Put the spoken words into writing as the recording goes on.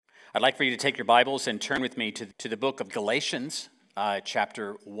I'd like for you to take your Bibles and turn with me to the book of Galatians,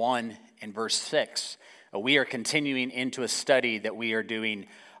 chapter 1 and verse 6. We are continuing into a study that we are doing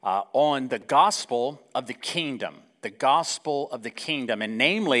on the gospel of the kingdom. The gospel of the kingdom. And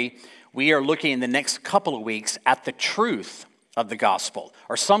namely, we are looking in the next couple of weeks at the truth of the gospel.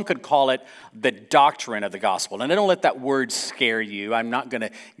 Or some could call it the doctrine of the gospel. And I don't let that word scare you. I'm not going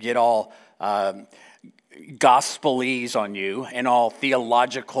to get all gospelese on you and all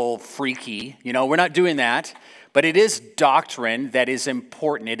theological freaky. We're not doing that. But it is doctrine that is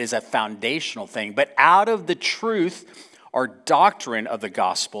important. It is a foundational thing. But out of the truth or doctrine of the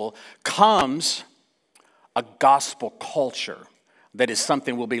gospel comes a gospel culture. That is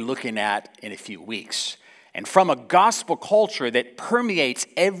something we'll be looking at in a few weeks. And from a gospel culture that permeates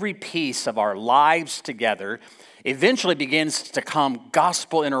every piece of our lives together, eventually begins to come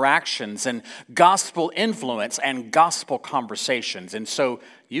gospel interactions and gospel influence and gospel conversations. And so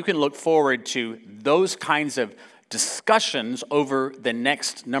you can look forward to those kinds of discussions over the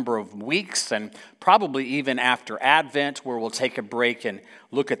next number of weeks and probably even after Advent, where we'll take a break and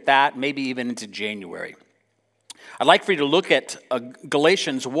look at that, maybe even into January. I'd like for you to look at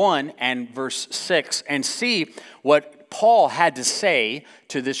Galatians 1 and verse 6 and see what Paul had to say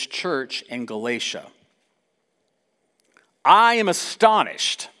to this church in Galatia. I am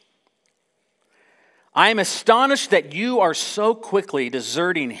astonished. I am astonished that you are so quickly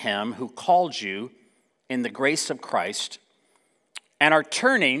deserting him who called you in the grace of Christ and are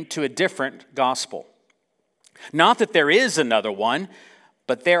turning to a different gospel. Not that there is another one,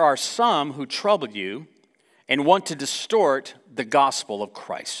 but there are some who trouble you and want to distort the gospel of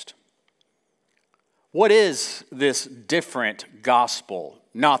Christ. What is this different gospel?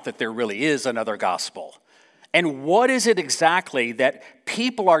 Not that there really is another gospel. And what is it exactly that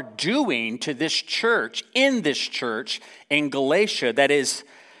people are doing to this church, in Galatia, that is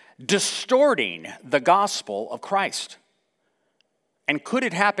distorting the gospel of Christ? And could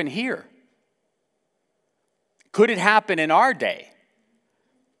it happen here? Could it happen in our day?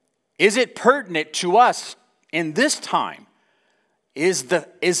 Is it pertinent to us in this time? Is the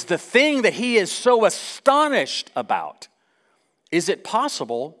thing that he is so astonished about, is it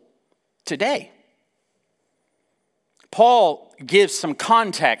possible today? Paul gives some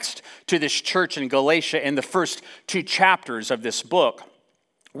context to this church in Galatia in the first 2 chapters of this book,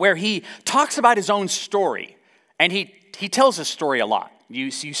 where he talks about his own story, and he tells his story a lot.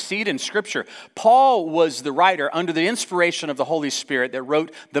 You see it in Scripture. Paul was the writer under the inspiration of the Holy Spirit that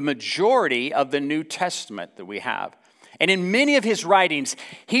wrote the majority of the New Testament that we have. And in many of his writings,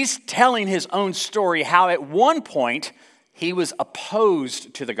 he's telling his own story, how at one point he was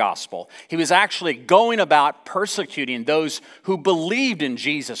opposed to the gospel. He was actually going about persecuting those who believed in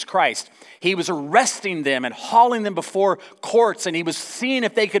Jesus Christ. He was arresting them and hauling them before courts, and he was seeing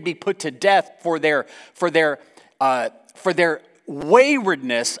if they could be put to death for their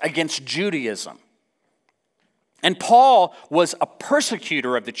waywardness against Judaism. And Paul was a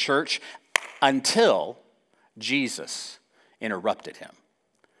persecutor of the church until Jesus interrupted him.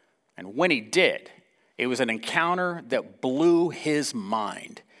 And when he did, it was an encounter that blew his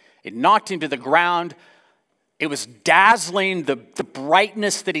mind. It knocked him to the ground. It was dazzling, the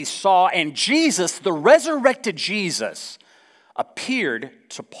brightness that he saw. And Jesus, the resurrected Jesus, appeared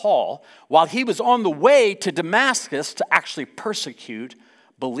to Paul while he was on the way to Damascus to actually persecute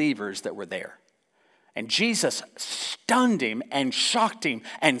believers that were there. And Jesus stunned him and shocked him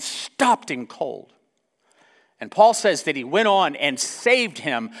and stopped him cold. And Paul says that he went on and saved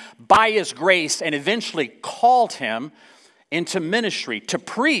him by his grace and eventually called him into ministry to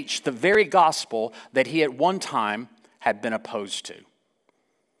preach the very gospel that he at one time had been opposed to.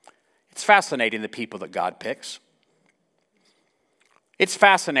 It's fascinating the people that God picks. It's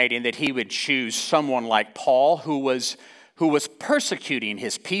fascinating that he would choose someone like Paul who was persecuting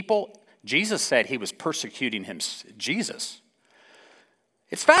his people. Jesus said he was persecuting Jesus.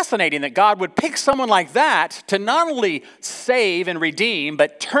 It's fascinating that God would pick someone like that to not only save and redeem,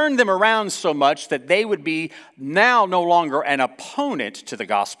 but turn them around so much that they would be now no longer an opponent to the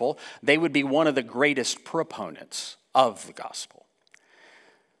gospel. They would be one of the greatest proponents of the gospel.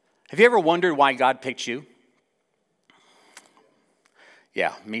 Have you ever wondered why God picked you?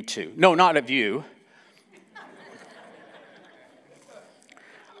 Yeah, me too. No, not of you.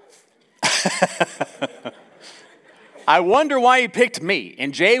 I wonder why he picked me,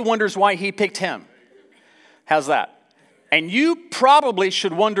 and Jay wonders why he picked him. How's that? And you probably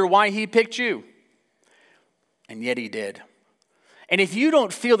should wonder why he picked you. And yet he did. And if you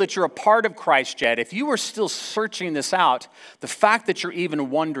don't feel that you're a part of Christ yet, if you are still searching this out, the fact that you're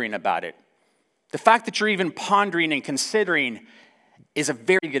even wondering about it, the fact that you're even pondering and considering, is a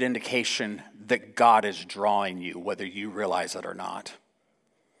very good indication that God is drawing you, whether you realize it or not.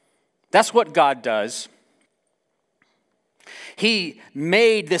 That's what God does. He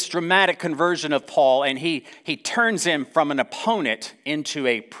made this dramatic conversion of Paul, and he turns him from an opponent into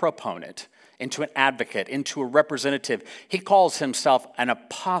a proponent, into an advocate, into a representative. He calls himself an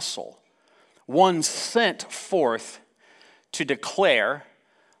apostle, one sent forth to declare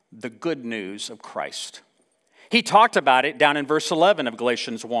the good news of Christ. He talked about it down in verse 11 of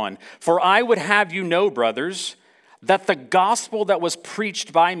Galatians 1. For I would have you know, brothers, that the gospel that was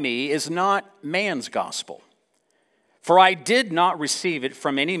preached by me is not man's gospel. For I did not receive it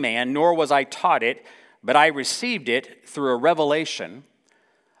from any man, nor was I taught it, but I received it through a revelation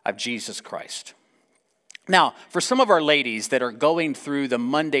of Jesus Christ. Now, for some of our ladies that are going through the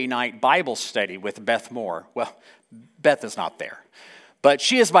Monday night Bible study with Beth Moore, well, Beth is not there, but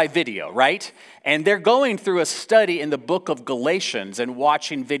she is by video, right? And they're going through a study in the book of Galatians and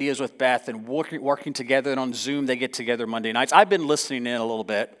watching videos with Beth and working together. And on Zoom, they get together Monday nights. I've been listening in a little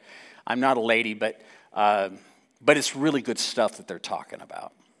bit. I'm not a lady, but it's really good stuff that they're talking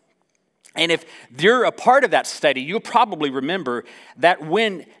about. And if you're a part of that study, you'll probably remember that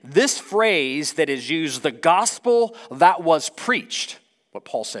when this phrase that is used, the gospel that was preached, what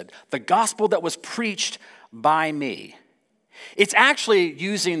Paul said, the gospel that was preached by me, it's actually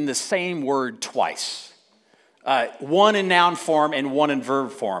using the same word twice. One in noun form and one in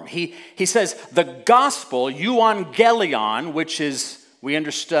verb form. He says the gospel, euangelion, which is, we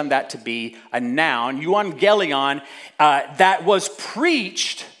understand that to be a noun, euangelion, that was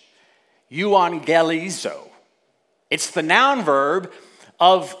preached, euangelizo. It's the noun verb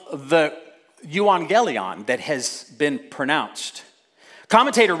of the euangelion that has been pronounced.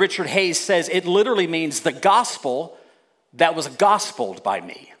 Commentator Richard Hayes says it literally means the gospel that was gospeled by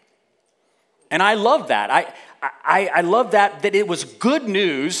me. And I love that. I love that it was good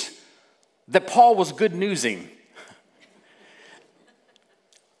news that Paul was good newsing.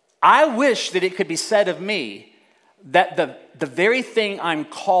 I wish that it could be said of me that the very thing I'm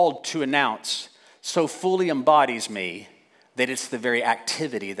called to announce so fully embodies me that it's the very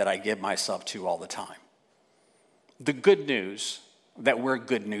activity that I give myself to all the time. The good news that we're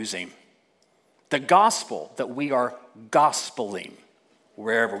good newsing. The gospel that we are gospeling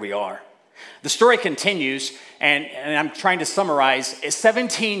wherever we are. The story continues, and I'm trying to summarize.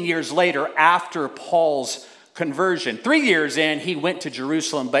 17 years later, after Paul's conversion, 3 years in, he went to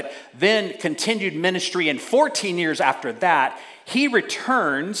Jerusalem, but then continued ministry. And 14 years after that, he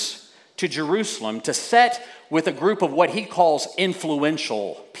returns to Jerusalem to set with a group of what he calls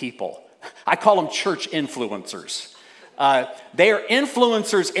influential people. I call them church influencers. They are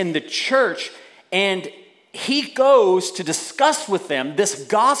influencers in the church, and he goes to discuss with them this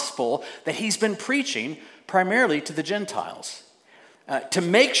gospel that he's been preaching primarily to the Gentiles. To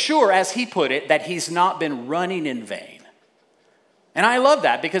make sure, as he put it, that he's not been running in vain. And I love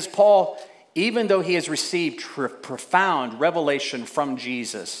that because Paul, even though he has received profound revelation from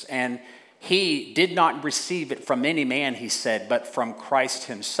Jesus, and he did not receive it from any man, he said, but from Christ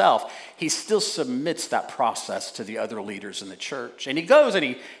himself, he still submits that process to the other leaders in the church. And he goes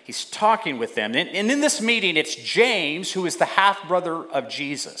and he's talking with them. And in this meeting, it's James, who is the half-brother of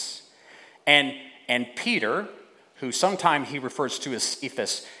Jesus, and Peter, who sometimes he refers to as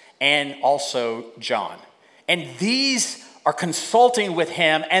Cephas, and also John. And these are consulting with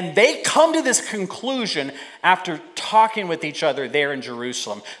him, and they come to this conclusion after talking with each other there in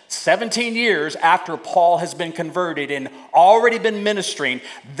Jerusalem. 17 years after Paul has been converted and already been ministering,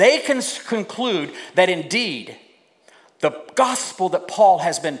 they can conclude that indeed the gospel that Paul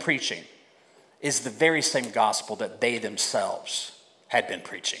has been preaching is the very same gospel that they themselves had been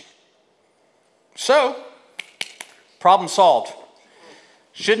preaching. So, problem solved.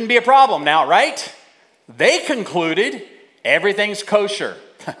 Shouldn't be a problem now, right? They concluded everything's kosher.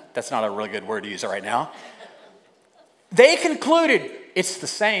 That's not a really good word to use right now. They concluded it's the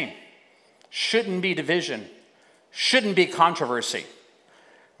same. Shouldn't be division. Shouldn't be controversy.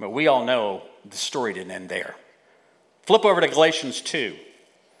 But we all know the story didn't end there. Flip over to Galatians 2.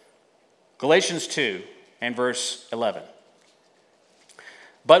 Galatians 2 and verse 11.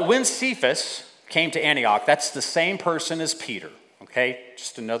 But when Cephas came to Antioch, that's the same person as Peter, okay?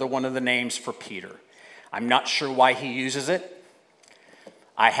 Just another one of the names for Peter. I'm not sure why he uses it.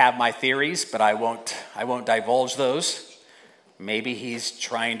 I have my theories, but I won't divulge those. Maybe he's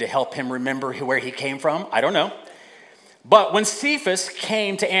trying to help him remember where he came from. I don't know. But when Cephas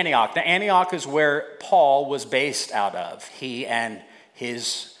came to Antioch, now Antioch is where Paul was based out of. He and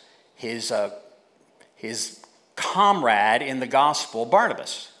his comrade in the gospel,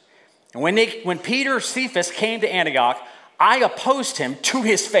 Barnabas. And when Cephas came to Antioch, I opposed him to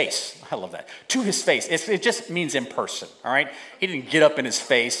his face. I love that. To his face. It just means in person, all right? He didn't get up in his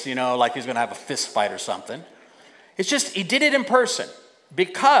face, like he's going to have a fist fight or something. It's just, he did it in person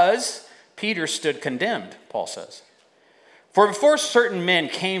because Peter stood condemned, Paul says. For before certain men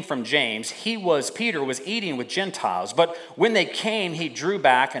came from James, Peter was eating with Gentiles. But when they came, he drew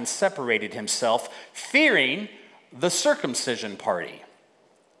back and separated himself, fearing the circumcision party.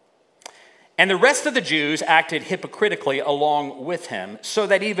 And the rest of the Jews acted hypocritically along with him, so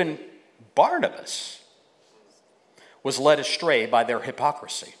that even Barnabas was led astray by their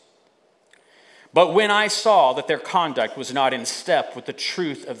hypocrisy. But when I saw that their conduct was not in step with the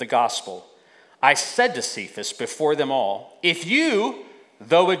truth of the gospel, I said to Cephas before them all, if you,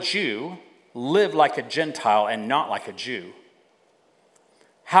 though a Jew, live like a Gentile and not like a Jew,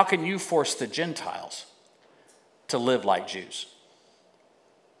 how can you force the Gentiles to live like Jews?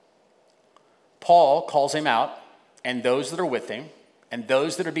 Paul calls him out, and those that are with him, and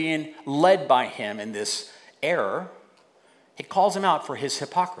those that are being led by him in this error, he calls him out for his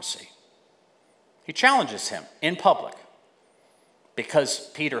hypocrisy. He challenges him in public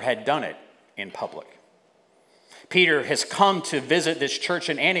because Peter had done it in public. Peter has come to visit this church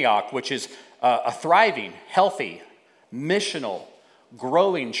in Antioch, which is a thriving, healthy, missional,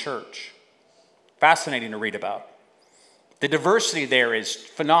 growing church. Fascinating to read about. The diversity there is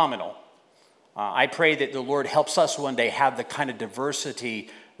phenomenal. I pray that the Lord helps us one day have the kind of diversity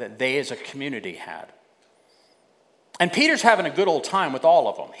that they as a community had. And Peter's having a good old time with all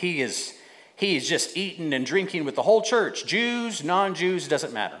of them. He is just eating and drinking with the whole church. Jews, non-Jews,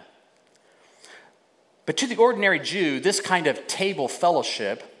 doesn't matter. But to the ordinary Jew, this kind of table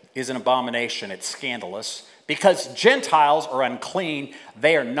fellowship is an abomination. It's scandalous because Gentiles are unclean.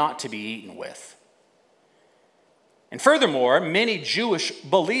 They are not to be eaten with. And furthermore, many Jewish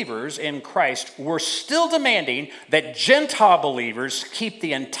believers in Christ were still demanding that Gentile believers keep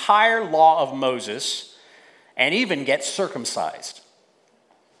the entire law of Moses and even get circumcised,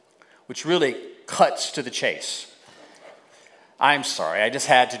 which really cuts to the chase. I'm sorry, I just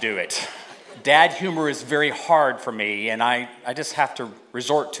had to do it. Dad humor is very hard for me, and I just have to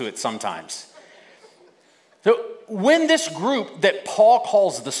resort to it sometimes. So when this group that Paul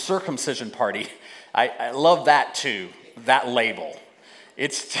calls the circumcision party, I love that too, that label.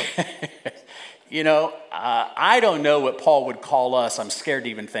 It's, I don't know what Paul would call us. I'm scared to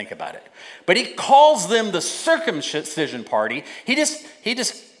even think about it. But he calls them the circumcision party. He just,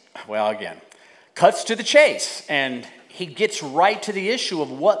 cuts to the chase, and he gets right to the issue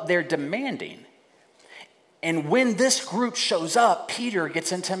of what they're demanding. And when this group shows up, Peter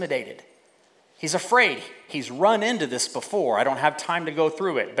gets intimidated. He's afraid. He's run into this before. I don't have time to go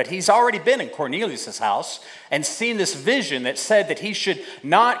through it. But he's already been in Cornelius' house and seen this vision that said that he should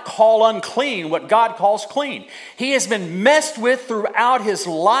not call unclean what God calls clean. He has been messed with throughout his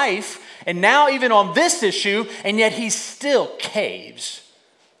life, and now even on this issue, and yet he still caves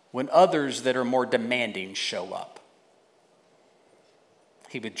when others that are more demanding show up.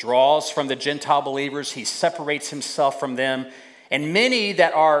 He withdraws from the Gentile believers. He separates himself from them. And many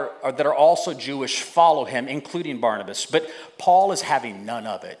that are also Jewish follow him, including Barnabas. But Paul is having none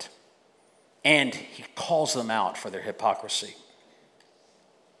of it. And he calls them out for their hypocrisy.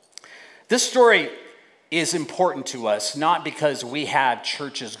 This story is important to us, not because we have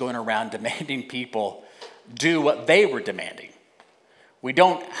churches going around demanding people do what they were demanding. We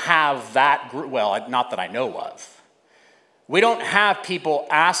don't have that group, well, not that I know of. We don't have people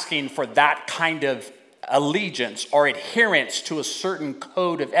asking for that kind of allegiance or adherence to a certain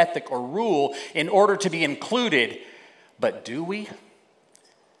code of ethic or rule in order to be included. But do we?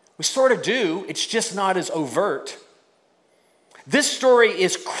 We sort of do. It's just not as overt. This story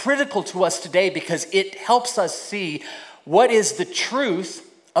is critical to us today because it helps us see what is the truth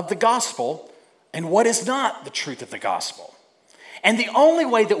of the gospel and what is not the truth of the gospel. And the only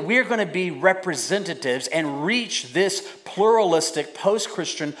way that we're going to be representatives and reach this pluralistic,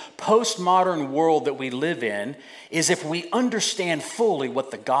 post-Christian, postmodern world that we live in is if we understand fully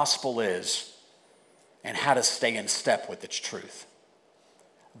what the gospel is and how to stay in step with its truth.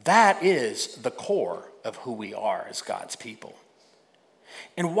 That is the core of who we are as God's people.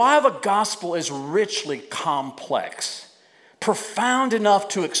 And while the gospel is richly complex, profound enough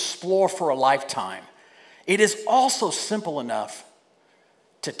to explore for a lifetime, it is also simple enough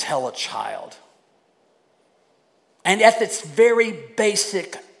to tell a child. And at its very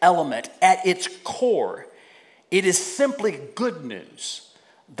basic element, at its core, it is simply good news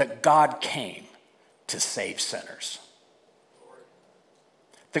that God came to save sinners.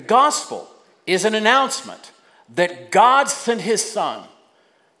 The gospel is an announcement that God sent his Son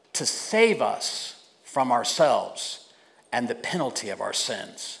to save us from ourselves and the penalty of our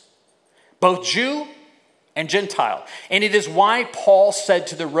sins, both Jew and Gentile. And it is why Paul said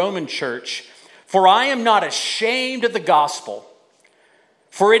to the Roman church, "For I am not ashamed of the gospel,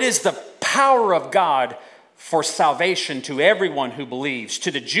 for it is the power of God for salvation to everyone who believes,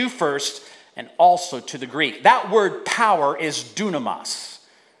 to the Jew first and also to the Greek." That word power is dunamis.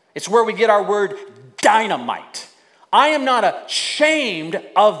 It's where we get our word dynamite. I am not ashamed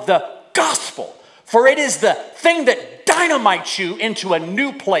of the gospel, for it is the thing that dynamites you into a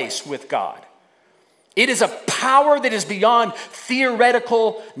new place with God. It is a power that is beyond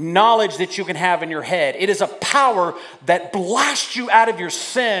theoretical knowledge that you can have in your head. It is a power that blasts you out of your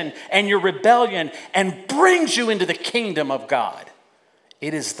sin and your rebellion and brings you into the kingdom of God.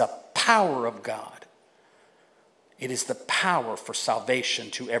 It is the power of God. It is the power for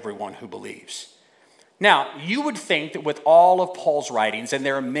salvation to everyone who believes. Now, you would think that with all of Paul's writings, and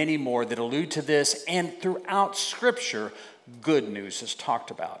there are many more that allude to this, and throughout Scripture, good news is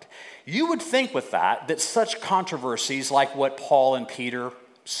talked about. You would think with that such controversies like what Paul and Peter,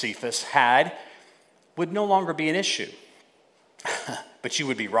 Cephas, had would no longer be an issue. But you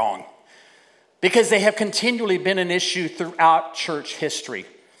would be wrong, because they have continually been an issue throughout church history.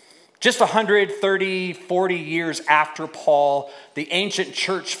 Just 130, 40 years after Paul, the ancient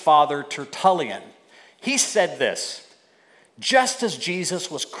church father Tertullian, he said this: "Just as Jesus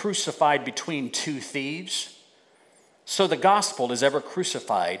was crucified between two thieves, so the gospel is ever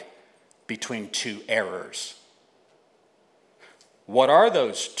crucified between two errors." What are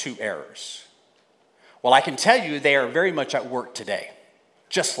those two errors? Well, I can tell you they are very much at work today,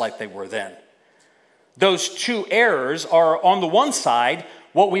 just like they were then. Those two errors are, on the one side,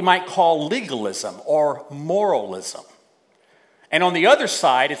 what we might call legalism or moralism. And on the other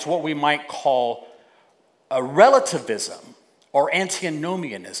side, it's what we might call a relativism or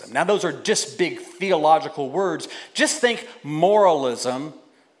antinomianism. Now, those are just big theological words. Just think moralism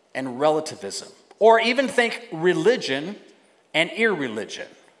and relativism. Or even think religion and irreligion.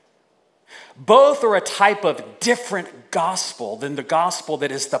 Both are a type of different gospel than the gospel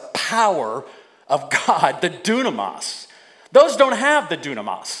that is the power of God, the dunamis. Those don't have the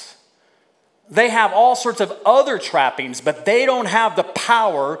dunamis. They have all sorts of other trappings, but they don't have the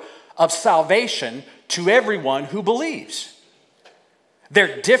power of salvation to everyone who believes.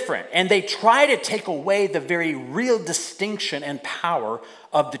 They're different, and they try to take away the very real distinction and power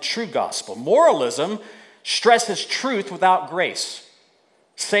of the true gospel. Moralism stresses truth without grace,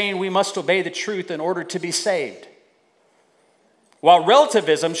 saying we must obey the truth in order to be saved, while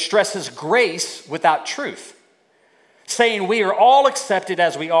relativism stresses grace without truth, saying we are all accepted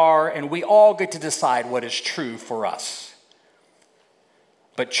as we are and we all get to decide what is true for us.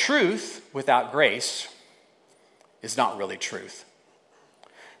 But truth without grace is not really truth.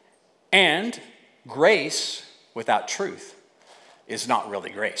 And grace without truth is not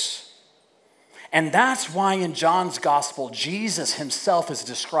really grace. And that's why in John's gospel, Jesus himself is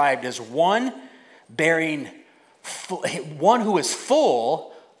described as one who is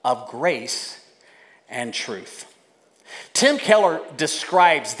full of grace and truth. Tim Keller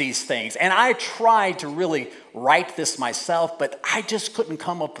describes these things, and I tried to really write this myself, but I just couldn't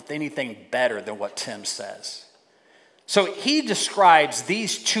come up with anything better than what Tim says. So he describes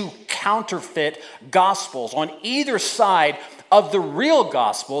these two counterfeit gospels on either side of the real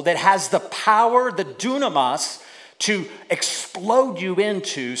gospel that has the power, the dunamis, to explode you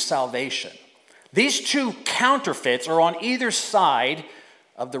into salvation. These two counterfeits are on either side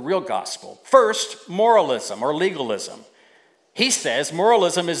of the real gospel. First, moralism or legalism. He says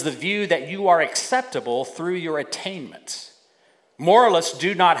moralism is the view that you are acceptable through your attainments. Moralists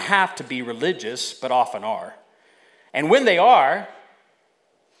do not have to be religious, but often are. And when they are,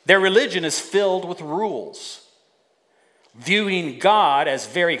 their religion is filled with rules, viewing God as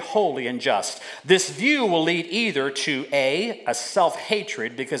very holy and just. This view will lead either to A, a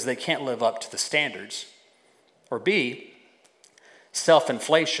self-hatred because they can't live up to the standards, or B,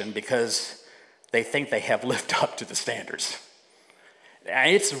 self-inflation because they think they have lived up to the standards.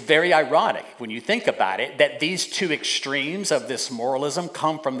 And it's very ironic when you think about it that these two extremes of this moralism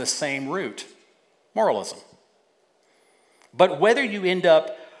come from the same root, moralism. But whether you end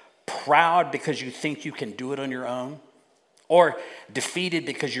up proud because you think you can do it on your own, or defeated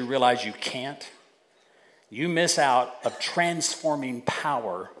because you realize you can't, you miss out of transforming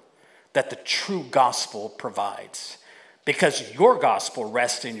power that the true gospel provides, because your gospel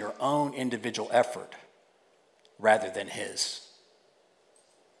rests in your own individual effort rather than his.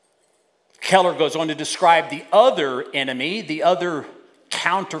 Keller goes on to describe the other enemy, the other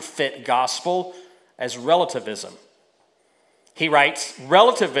counterfeit gospel, as relativism. He writes,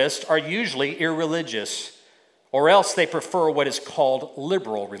 relativists are usually irreligious or else they prefer what is called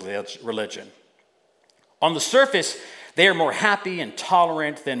liberal religion. On the surface, they are more happy and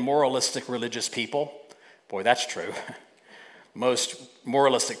tolerant than moralistic religious people. Boy, that's true. Most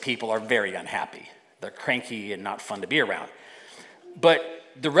moralistic people are very unhappy. They're cranky and not fun to be around. But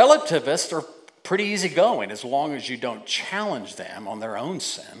the relativists are pretty easygoing as long as you don't challenge them on their own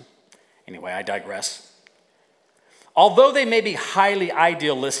sin. Anyway, I digress. Although they may be highly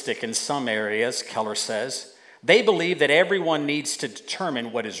idealistic in some areas, Keller says, they believe that everyone needs to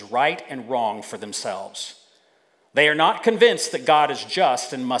determine what is right and wrong for themselves. They are not convinced that God is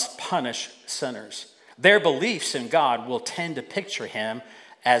just and must punish sinners. Their beliefs in God will tend to picture him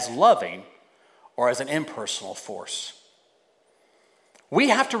as loving or as an impersonal force. We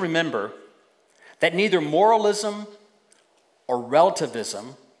have to remember that neither moralism or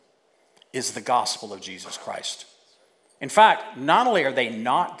relativism is the gospel of Jesus Christ. In fact, not only are they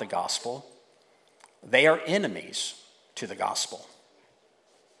not the gospel, they are enemies to the gospel.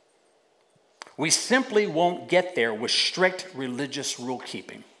 We simply won't get there with strict religious rule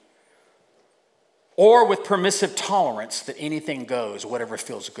keeping or with permissive tolerance that anything goes, whatever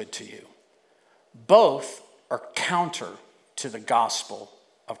feels good to you. Both are counter to the gospel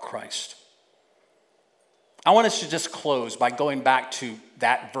of Christ. I want us to just close by going back to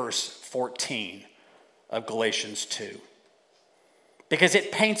that verse 14 of Galatians 2, because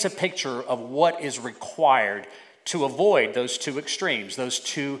it paints a picture of what is required to avoid those two extremes, those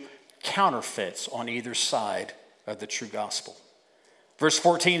two counterfeits on either side of the true gospel. Verse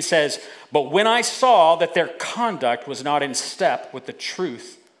 14 says, "But when I saw that their conduct was not in step with the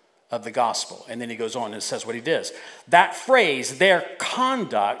truth of the gospel." And then he goes on and says what he does. That phrase, their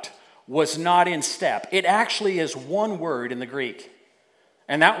conduct was not in step. It actually is one word in the Greek.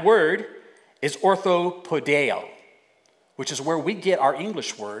 And that word is orthopodeo, which is where we get our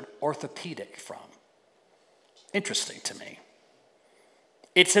English word orthopedic from. Interesting to me.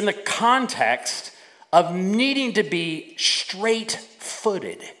 It's in the context of needing to be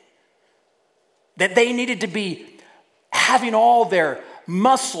straight-footed, that they needed to be having all their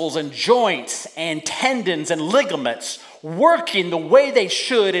muscles and joints and tendons and ligaments working the way they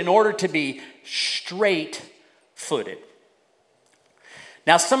should in order to be straight-footed.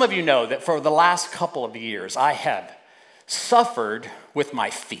 Now, some of you know that for the last couple of years, I have suffered with my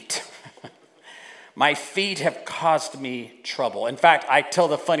feet. My feet have caused me trouble. In fact, I tell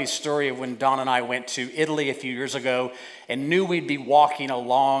the funny story of when Dawn and I went to Italy a few years ago and knew we'd be walking a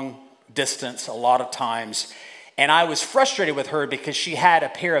long distance a lot of times. And I was frustrated with her because she had a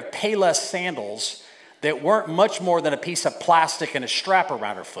pair of Payless sandals that weren't much more than a piece of plastic and a strap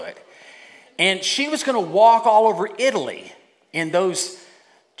around her foot. And she was going to walk all over Italy in those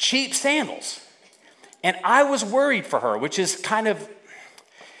cheap sandals. And I was worried for her, which is kind of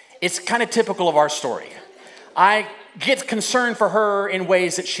typical of our story. I get concerned for her in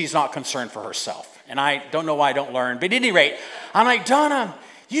ways that she's not concerned for herself. And I don't know why I don't learn. But at any rate, I'm like, Donna,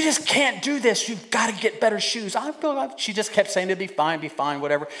 you just can't do this. You've got to get better shoes. She just kept saying, be fine,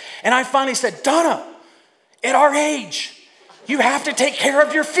 whatever. And I finally said, Donna, at our age, you have to take care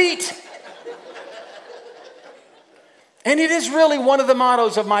of your feet. And it is really one of the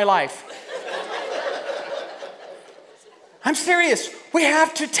mottos of my life. I'm serious. We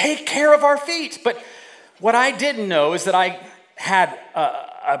have to take care of our feet. But what I didn't know is that I had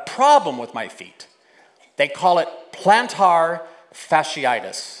a problem with my feet. They call it plantar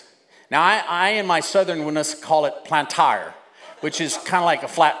fasciitis. Now, I in my southernness call it plantar, which is kind of like a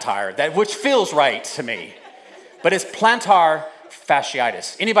flat tire, which feels right to me. But it's plantar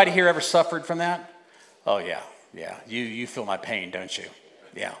fasciitis. Anybody here ever suffered from that? Oh, yeah. You feel my pain, don't you?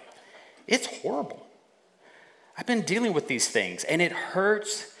 Yeah. It's horrible. I've been dealing with these things, and it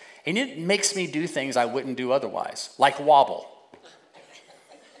hurts, and it makes me do things I wouldn't do otherwise, like wobble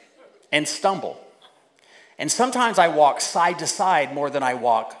and stumble. And sometimes I walk side to side more than I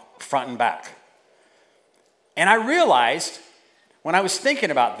walk front and back. And I realized when I was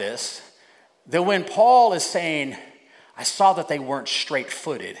thinking about this, that when Paul is saying, I saw that they weren't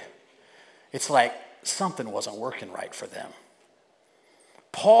straight-footed, it's like something wasn't working right for them.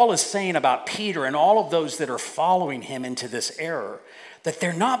 Paul is saying about Peter and all of those that are following him into this error, that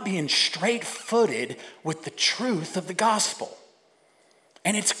they're not being straight-footed with the truth of the gospel.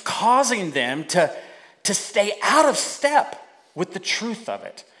 And it's causing them to stay out of step with the truth of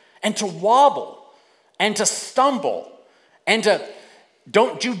it, and to wobble, and to stumble, and to,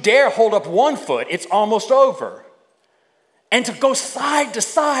 don't you dare hold up one foot, it's almost over. And to go side to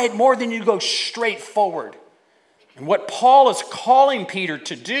side more than you go straight forward. And what Paul is calling Peter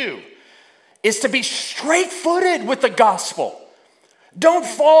to do is to be straight-footed with the gospel. Don't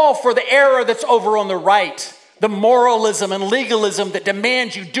fall for the error that's over on the right the moralism and legalism that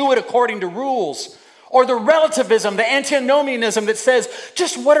demands you do it according to rules, or the relativism, the antinomianism that says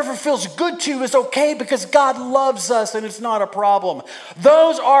just whatever feels good to you is okay because God loves us and it's not a problem.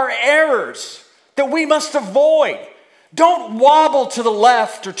 Those are errors that we must avoid. Don't wobble to the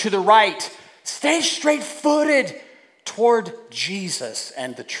left or to the right. Stay straight-footed toward Jesus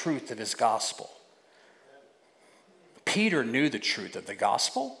and the truth of his gospel. Peter knew the truth of the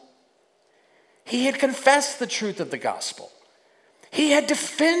gospel. He had confessed the truth of the gospel. He had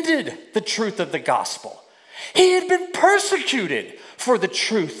defended the truth of the gospel. He had been persecuted for the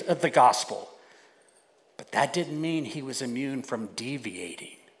truth of the gospel. But that didn't mean he was immune from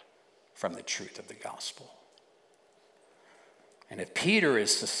deviating from the truth of the gospel. And if Peter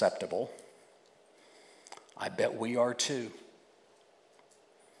is susceptible, I bet we are too.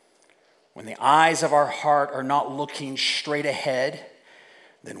 When the eyes of our heart are not looking straight ahead,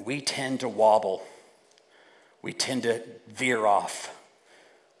 then we tend to wobble. We tend to veer off.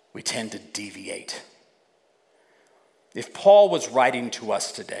 We tend to deviate. If Paul was writing to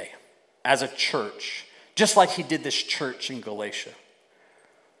us today as a church, just like he did this church in Galatia,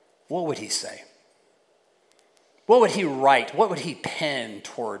 what would he say? What would he write? What would he pen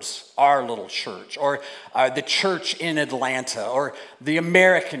towards our little church, or the church in Atlanta, or the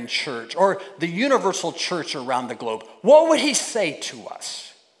American church, or the universal church around the globe? What would he say to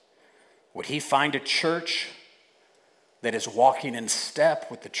us? Would he find a church that is walking in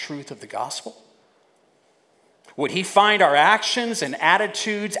step with the truth of the gospel? Would he find our actions and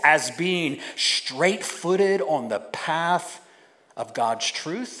attitudes as being straight-footed on the path of God's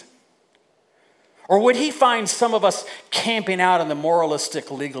truth? Or would he find some of us camping out in the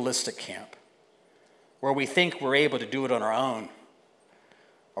moralistic, legalistic camp, where we think we're able to do it on our own,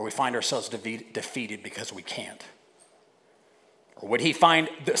 or we find ourselves defeated because we can't? Or would he find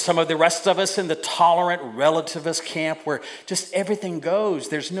some of the rest of us in the tolerant relativist camp where just everything goes?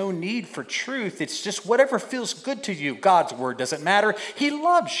 There's no need for truth. It's just whatever feels good to you. God's word doesn't matter. He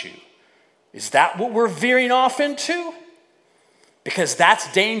loves you. Is that what we're veering off into? Because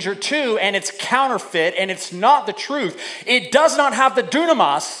that's danger too, and it's counterfeit, and it's not the truth. It does not have the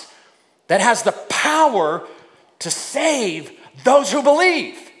dunamis that has the power to save those who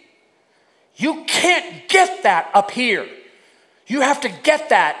believe. You can't get that up here. You have to get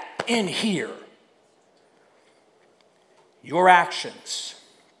that in here. Your actions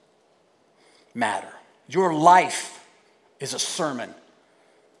matter. Your life is a sermon.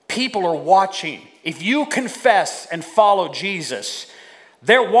 People are watching. If you confess and follow Jesus,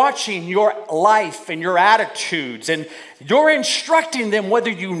 they're watching your life and your attitudes, and you're instructing them whether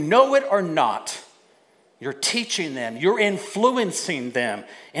you know it or not. You're teaching them. You're influencing them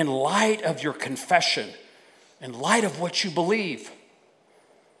in light of your confession, in light of what you believe.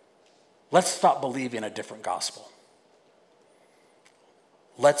 Let's stop believing a different gospel.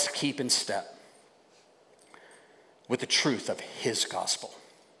 Let's keep in step with the truth of his gospel,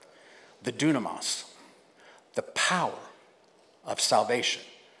 the dunamis, the power of salvation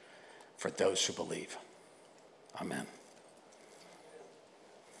for those who believe. Amen.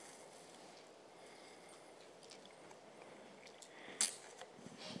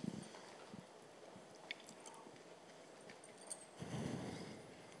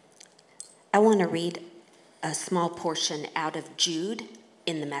 I want to read a small portion out of Jude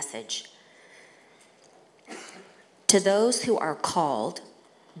in the Message. To those who are called,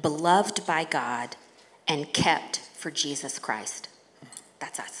 beloved by God, and kept for Jesus Christ.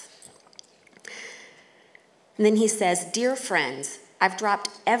 That's us. And then he says, dear friends, I've dropped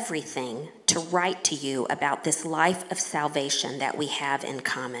everything to write to you about this life of salvation that we have in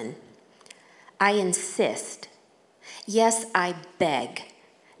common. I insist, yes, I beg,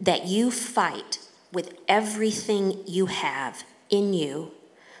 that you fight with everything you have in you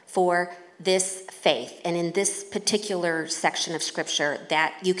for this faith. And in this particular section of scripture,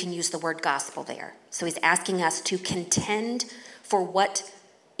 that you can use the word gospel there. So he's asking us to contend for what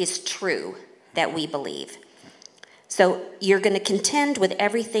is true that we believe. So you're going to contend with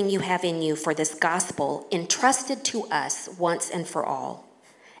everything you have in you for this gospel entrusted to us once and for all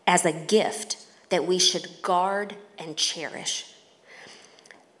as a gift that we should guard and cherish.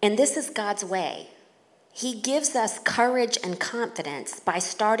 And this is God's way. He gives us courage and confidence by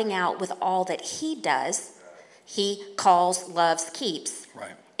starting out with all that he does. He calls, loves, keeps.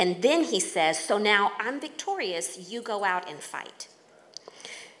 Right. And then he says, so now I'm victorious, you go out and fight.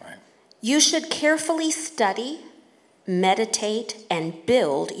 Right. You should carefully study, meditate, and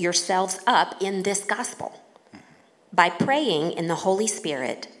build yourselves up in this gospel by praying in the Holy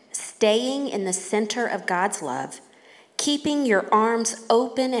Spirit, staying in the center of God's love, keeping your arms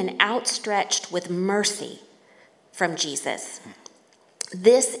open and outstretched with mercy from Jesus.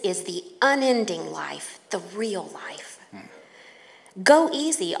 This is the unending life, the real life. Go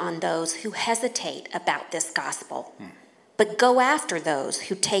easy on those who hesitate about this gospel, but go after those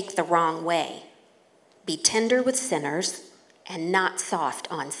who take the wrong way. Be tender with sinners and not soft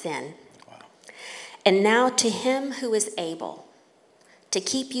on sin. Wow. And now to him who is able to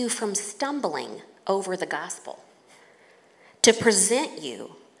keep you from stumbling over the gospel, to present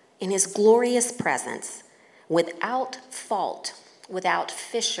you in his glorious presence without fault, without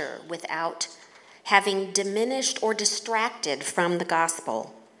fissure, without having diminished or distracted from the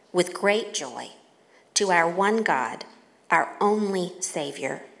gospel, with great joy, to our one God, our only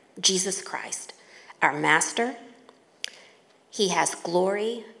Savior, Jesus Christ, our Master. He has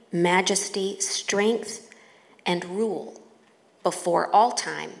glory, majesty, strength, and rule before all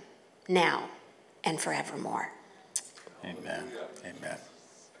time, now and forevermore. Amen. Amen.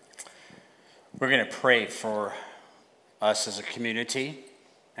 We're going to pray for us as a community.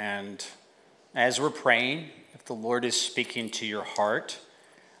 And as we're praying, if the Lord is speaking to your heart,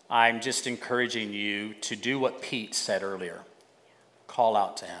 I'm just encouraging you to do what Pete said earlier. Call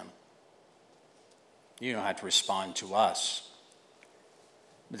out to him. You don't have to respond to us.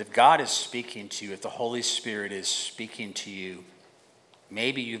 But if God is speaking to you, if the Holy Spirit is speaking to you,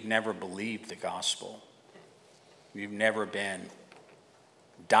 maybe you've never believed the gospel. You've never been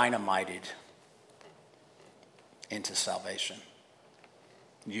dynamited into salvation.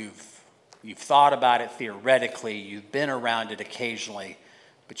 You've thought about it theoretically, you've been around it occasionally,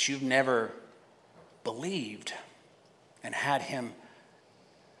 but you've never believed and had him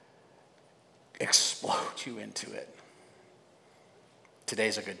explode you into it.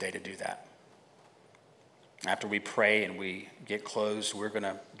 Today's a good day to do that. After we pray and we get closed, we're going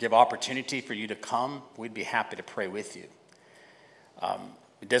to give opportunity for you to come. We'd be happy to pray with you.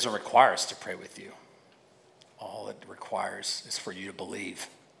 It doesn't require us to pray with you. All it requires is for you to believe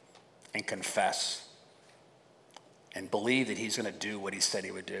and confess and believe that he's going to do what he said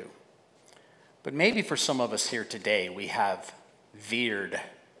he would do. But maybe for some of us here today, we have veered,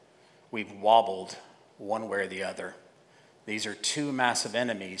 we've wobbled one way or the other. These are two massive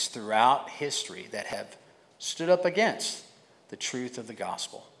enemies throughout history that have stood up against the truth of the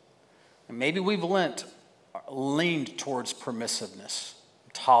gospel. And maybe we've leaned towards permissiveness,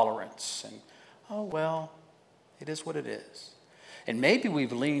 tolerance, and, oh, well, it is what it is. And maybe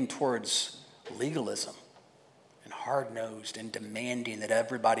we've leaned towards legalism and hard-nosed and demanding that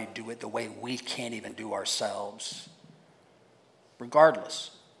everybody do it the way we can't even do ourselves.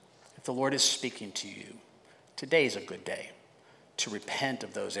 Regardless, if the Lord is speaking to you, today is a good day to repent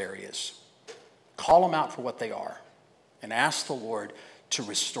of those areas. Call them out for what they are and ask the Lord to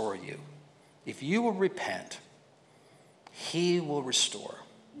restore you. If you will repent, he will restore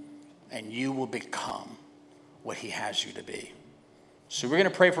and you will become what he has you to be. So we're going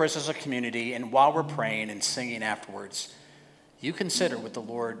to pray for us as a community, and while we're praying and singing afterwards, you consider what the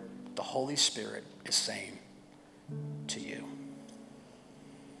Lord, the Holy Spirit, is saying to you.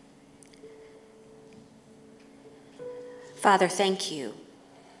 Father, thank you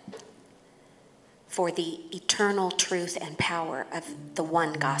for the eternal truth and power of the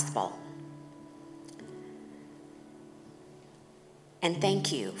one gospel. And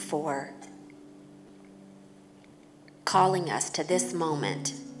thank you for calling us to this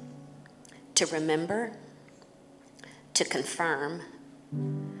moment to remember, to confirm,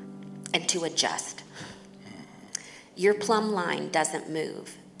 and to adjust. Your plumb line doesn't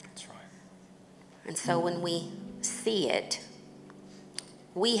move. That's right. And so when we see it,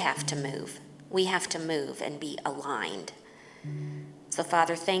 we have to move. We have to move and be aligned. So,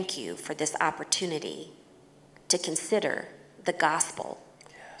 Father, thank you for this opportunity to consider the gospel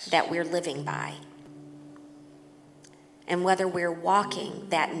that we're living by. And whether we're walking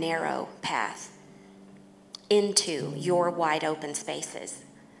that narrow path into your wide open spaces,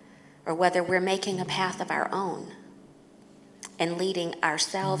 or whether we're making a path of our own and leading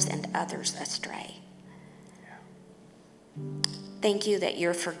ourselves and others astray. Thank you that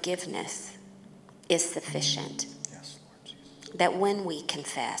your forgiveness is sufficient. Yes, Lord Jesus. That when we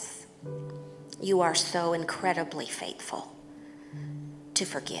confess, you are so incredibly faithful to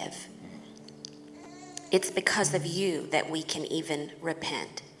forgive. It's because of you that we can even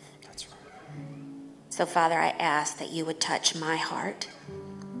repent. That's right. So, Father, I ask that you would touch my heart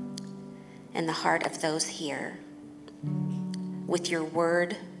and the heart of those here with your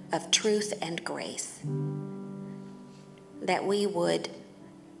word of truth and grace, that we would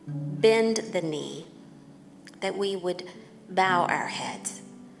bend the knee, that we would bow our heads,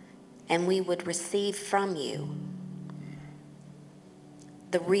 and we would receive from you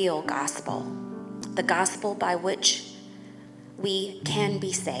the real gospel the gospel by which we can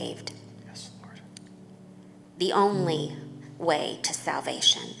be saved. Yes, Lord. The only way to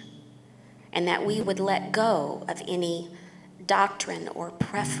salvation. And that we would let go of any doctrine or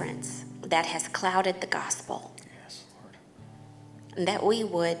preference that has clouded the gospel. Yes, Lord. And that we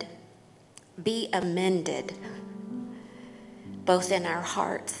would be amended both in our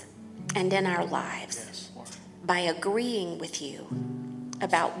hearts and in our lives, Yes, Lord. by agreeing with you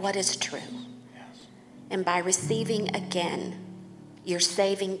about what is true, Yes. and by receiving again your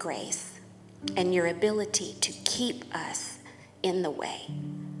saving grace and your ability to keep us in the way.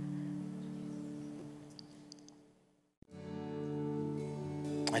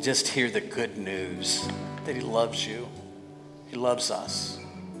 I just hear the good news that he loves you. He loves us.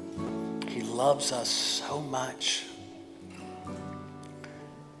 He loves us so much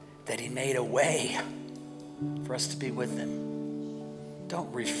that he made a way for us to be with him.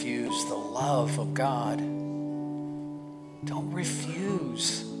 Don't refuse the love of God. Don't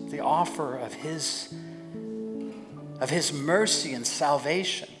refuse the offer of his mercy and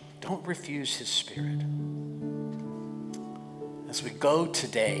salvation. Don't refuse his Spirit. As we go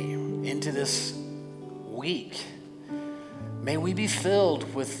today into this week, may we be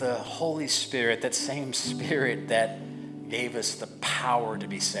filled with the Holy Spirit, that same Spirit that gave us the power to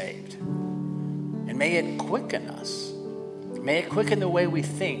be saved. And may it quicken us. May it quicken the way we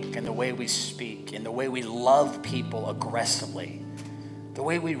think and the way we speak and the way we love people aggressively, the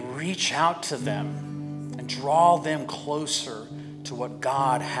way we reach out to them and draw them closer to what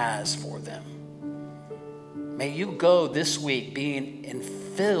God has for them. May you go this week being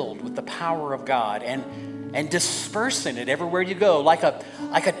filled with the power of God and dispersing it everywhere you go, like a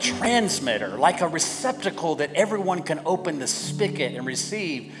transmitter, like a receptacle that everyone can open the spigot and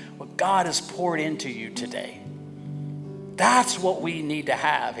receive what God has poured into you today. That's what we need to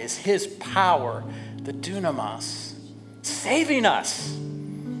have, is his power, the dunamis, saving us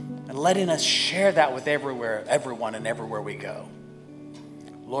and letting us share that with everyone and everywhere we go.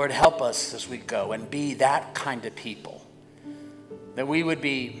 Lord, help us as we go and be that kind of people, that we would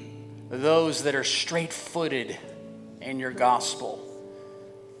be those that are straight-footed in your gospel,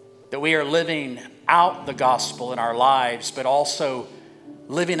 that we are living out the gospel in our lives, but also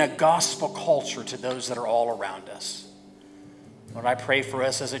living a gospel culture to those that are all around us. Lord, I pray for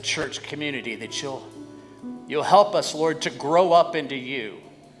us as a church community that you'll help us, Lord, to grow up into you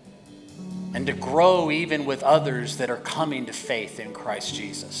and to grow even with others that are coming to faith in Christ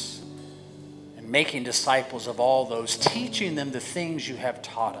Jesus and making disciples of all those, teaching them the things you have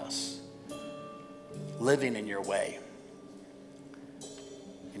taught us, living in your way.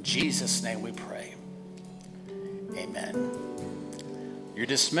 In Jesus' name we pray. Amen. You're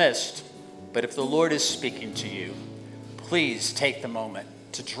dismissed, but if the Lord is speaking to you, please take the moment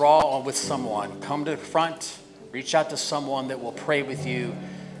to draw with someone. Come to the front, reach out to someone that will pray with you.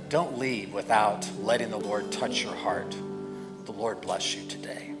 Don't leave without letting the Lord touch your heart. The Lord bless you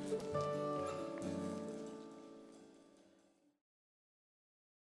today.